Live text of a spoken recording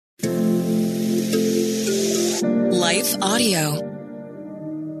Life Audio.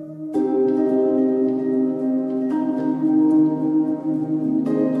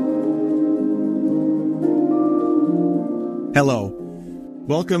 Hello.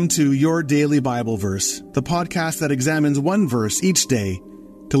 Welcome to Your Daily Bible Verse, the podcast that examines one verse each day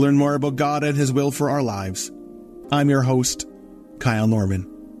to learn more about God and His will for our lives. I'm your host, Kyle Norman.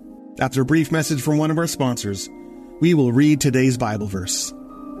 After a brief message from one of our sponsors, we will read today's Bible verse.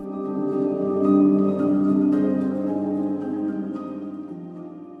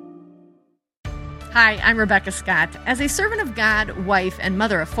 Hi, I'm Rebecca Scott. As a servant of God, wife, and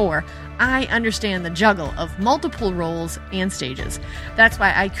mother of four, I understand the juggle of multiple roles and stages. That's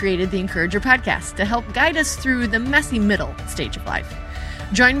why I created the Encourager podcast to help guide us through the messy middle stage of life.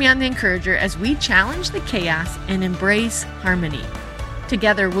 Join me on the Encourager as we challenge the chaos and embrace harmony.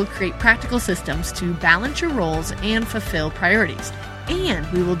 Together, we'll create practical systems to balance your roles and fulfill priorities. And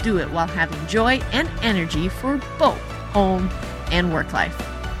we will do it while having joy and energy for both home and work life.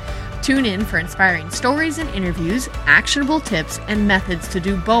 Tune in for inspiring stories and interviews, actionable tips, and methods to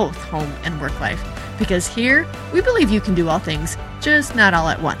do both home and work life. Because here, we believe you can do all things, just not all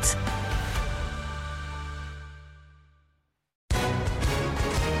at once.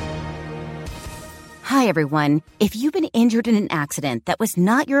 Hi, everyone. If you've been injured in an accident that was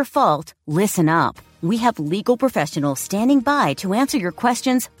not your fault, listen up. We have legal professionals standing by to answer your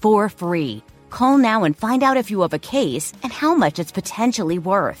questions for free. Call now and find out if you have a case and how much it's potentially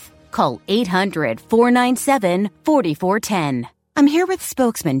worth. Call 800-497-4410. I'm here with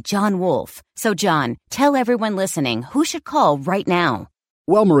spokesman John Wolf. So, John, tell everyone listening who should call right now.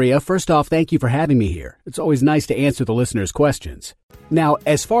 Well, Maria, first off, thank you for having me here. It's always nice to answer the listeners' questions. Now,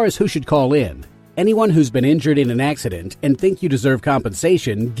 as far as who should call in, anyone who's been injured in an accident and think you deserve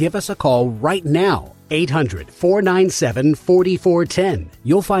compensation, give us a call right now. 800-497-4410.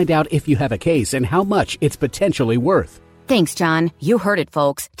 You'll find out if you have a case and how much it's potentially worth. Thanks, John. You heard it,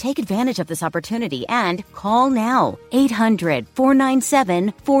 folks. Take advantage of this opportunity and call now.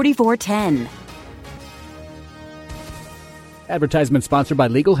 800-497-4410. Advertisement sponsored by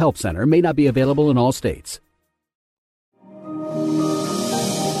Legal Help Center. May not be available in all states.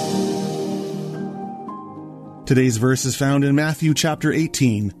 Today's verse is found in Matthew chapter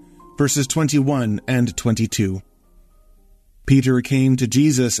 18, verses 21 and 22. Peter came to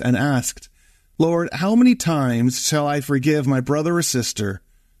Jesus and asked, "Lord, how many times shall I forgive my brother or sister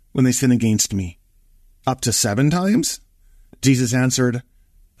when they sin against me? Up to 7 times?" Jesus answered,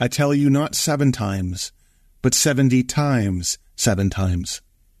 "I tell you, not 7 times, but 70 times 7 times.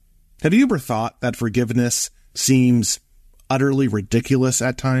 Have you ever thought that forgiveness seems utterly ridiculous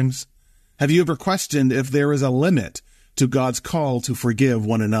at times? Have you ever questioned if there is a limit to God's call to forgive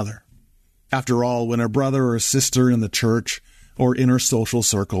one another? After all, when a brother or sister in the church or in our social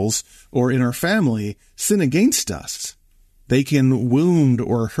circles, or in our family, sin against us, they can wound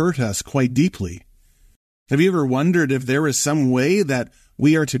or hurt us quite deeply. Have you ever wondered if there is some way that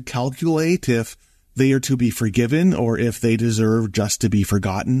we are to calculate if they are to be forgiven or if they deserve just to be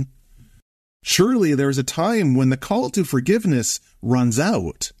forgotten? Surely there is a time when the call to forgiveness runs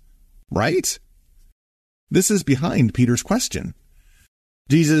out, right? This is behind Peter's question.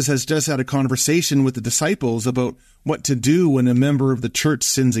 Jesus has just had a conversation with the disciples about what to do when a member of the church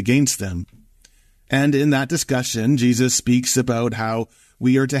sins against them. And in that discussion, Jesus speaks about how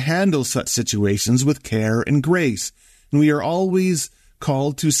we are to handle such situations with care and grace, and we are always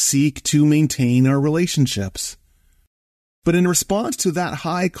called to seek to maintain our relationships. But in response to that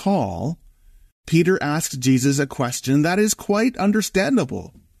high call, Peter asked Jesus a question that is quite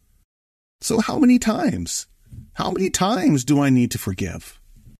understandable. So how many times? How many times do I need to forgive?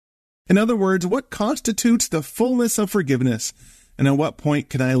 In other words, what constitutes the fullness of forgiveness, and at what point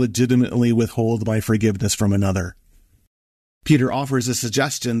can I legitimately withhold my forgiveness from another? Peter offers a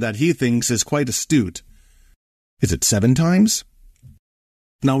suggestion that he thinks is quite astute. Is it 7 times?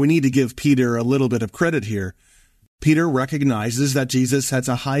 Now, we need to give Peter a little bit of credit here. Peter recognizes that Jesus has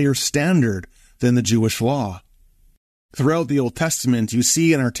a higher standard than the Jewish law. Throughout the Old Testament, you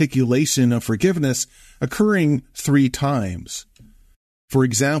see an articulation of forgiveness occurring 3 times. For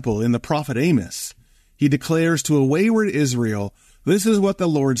example, in the prophet Amos, he declares to a wayward Israel, "This is what the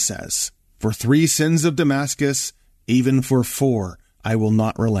Lord says, for 3 sins of Damascus, even for 4, I will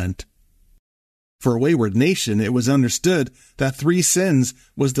not relent." For a wayward nation, it was understood that 3 sins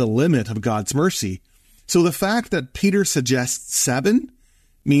was the limit of God's mercy. So the fact that Peter suggests 7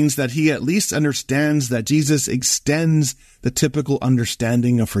 means that he at least understands that Jesus extends the typical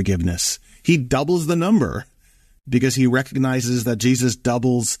understanding of forgiveness. He doubles the number because he recognizes that Jesus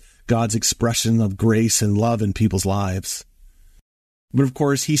doubles God's expression of grace and love in people's lives. But of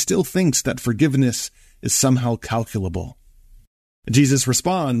course, he still thinks that forgiveness is somehow calculable. Jesus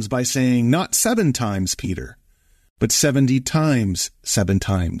responds by saying, not 7 times, Peter, but 70 times 7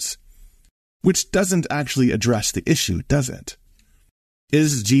 times, which doesn't actually address the issue, does it?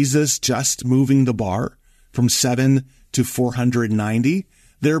 Is Jesus just moving the bar from 7 to 490,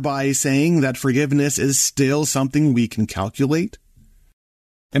 thereby saying that forgiveness is still something we can calculate?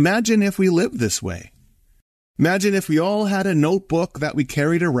 Imagine if we lived this way. Imagine if we all had a notebook that we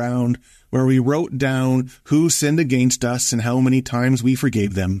carried around where we wrote down who sinned against us and how many times we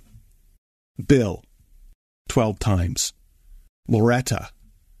forgave them. Bill, 12 times. Loretta,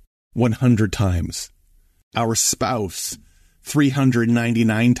 100 times. Our spouse,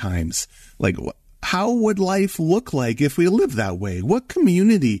 399 times. How would life look like if we lived that way? What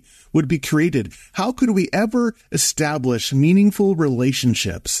community would be created? How could we ever establish meaningful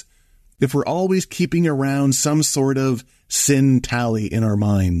relationships if we're always keeping around some sort of sin tally in our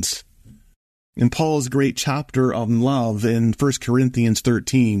minds? In Paul's great chapter on love in 1 Corinthians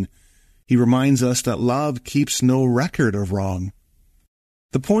 13, he reminds us that love keeps no record of wrong.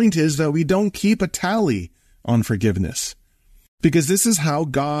 The point is that we don't keep a tally on forgiveness, because this is how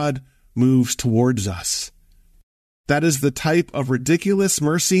God moves towards us. That is the type of ridiculous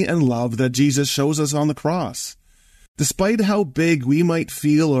mercy and love that Jesus shows us on the cross. Despite how big we might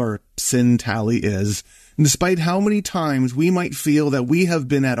feel our sin tally is, and despite how many times we might feel that we have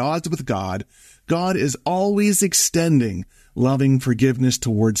been at odds with God, God is always extending loving forgiveness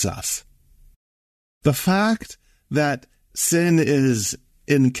towards us. The fact that sin is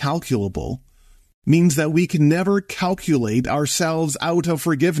incalculable means that we can never calculate ourselves out of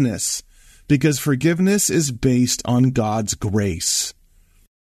forgiveness, because forgiveness is based on God's grace.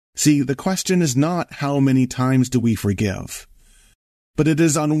 See, the question is not how many times do we forgive, but it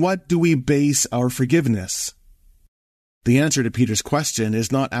is on what do we base our forgiveness. The answer to Peter's question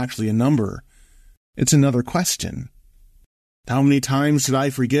is not actually a number. It's another question. How many times should I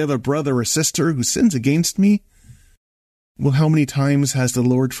forgive a brother or sister who sins against me? Well, how many times has the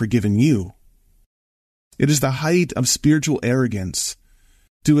Lord forgiven you? It is the height of spiritual arrogance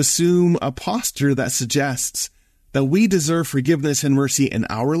to assume a posture that suggests that we deserve forgiveness and mercy in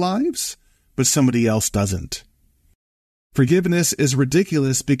our lives, but somebody else doesn't. Forgiveness is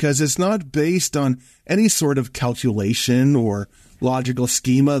ridiculous because it's not based on any sort of calculation or logical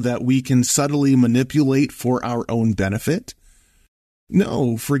schema that we can subtly manipulate for our own benefit.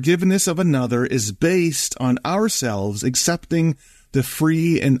 No, forgiveness of another is based on ourselves accepting the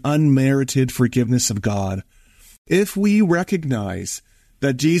free and unmerited forgiveness of God. If we recognize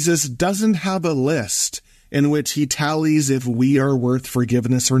that Jesus doesn't have a list in which he tallies if we are worth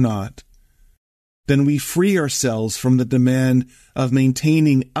forgiveness or not, then we free ourselves from the demand of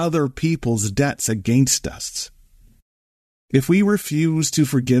maintaining other people's debts against us. If we refuse to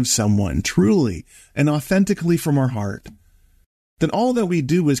forgive someone truly and authentically from our heart, then all that we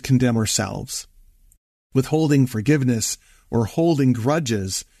do is condemn ourselves. Withholding forgiveness or holding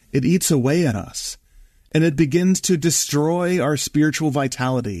grudges, it eats away at us, and it begins to destroy our spiritual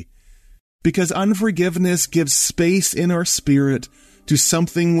vitality, because unforgiveness gives space in our spirit to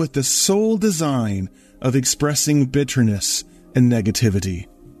something with the sole design of expressing bitterness and negativity.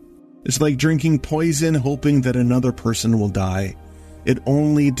 It's like drinking poison hoping that another person will die. It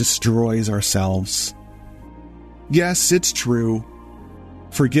only destroys ourselves. Yes, it's true.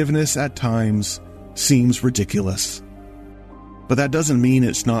 Forgiveness at times seems ridiculous. But that doesn't mean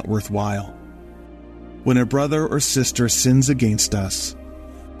it's not worthwhile. When a brother or sister sins against us,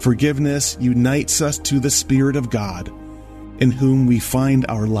 forgiveness unites us to the Spirit of God, in whom we find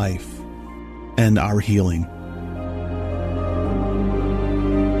our life and our healing.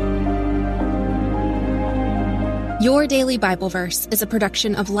 Your Daily Bible Verse is a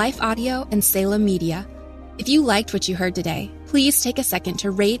production of Life Audio and Salem Media. If you liked what you heard today, please take a second to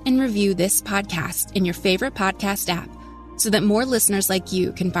rate and review this podcast in your favorite podcast app so that more listeners like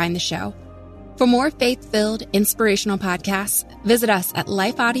you can find the show. For more faith-filled, inspirational podcasts, visit us at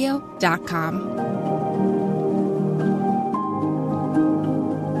lifeaudio.com.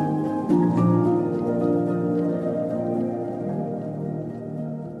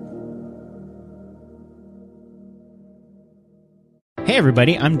 Hey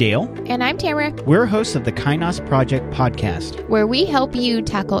everybody, I'm Dale. And I'm Tamara. We're hosts of the Kainos Project podcast, where we help you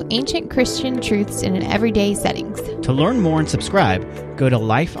tackle ancient Christian truths in an everyday settings. To learn more and subscribe, go to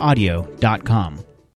lifeaudio.com.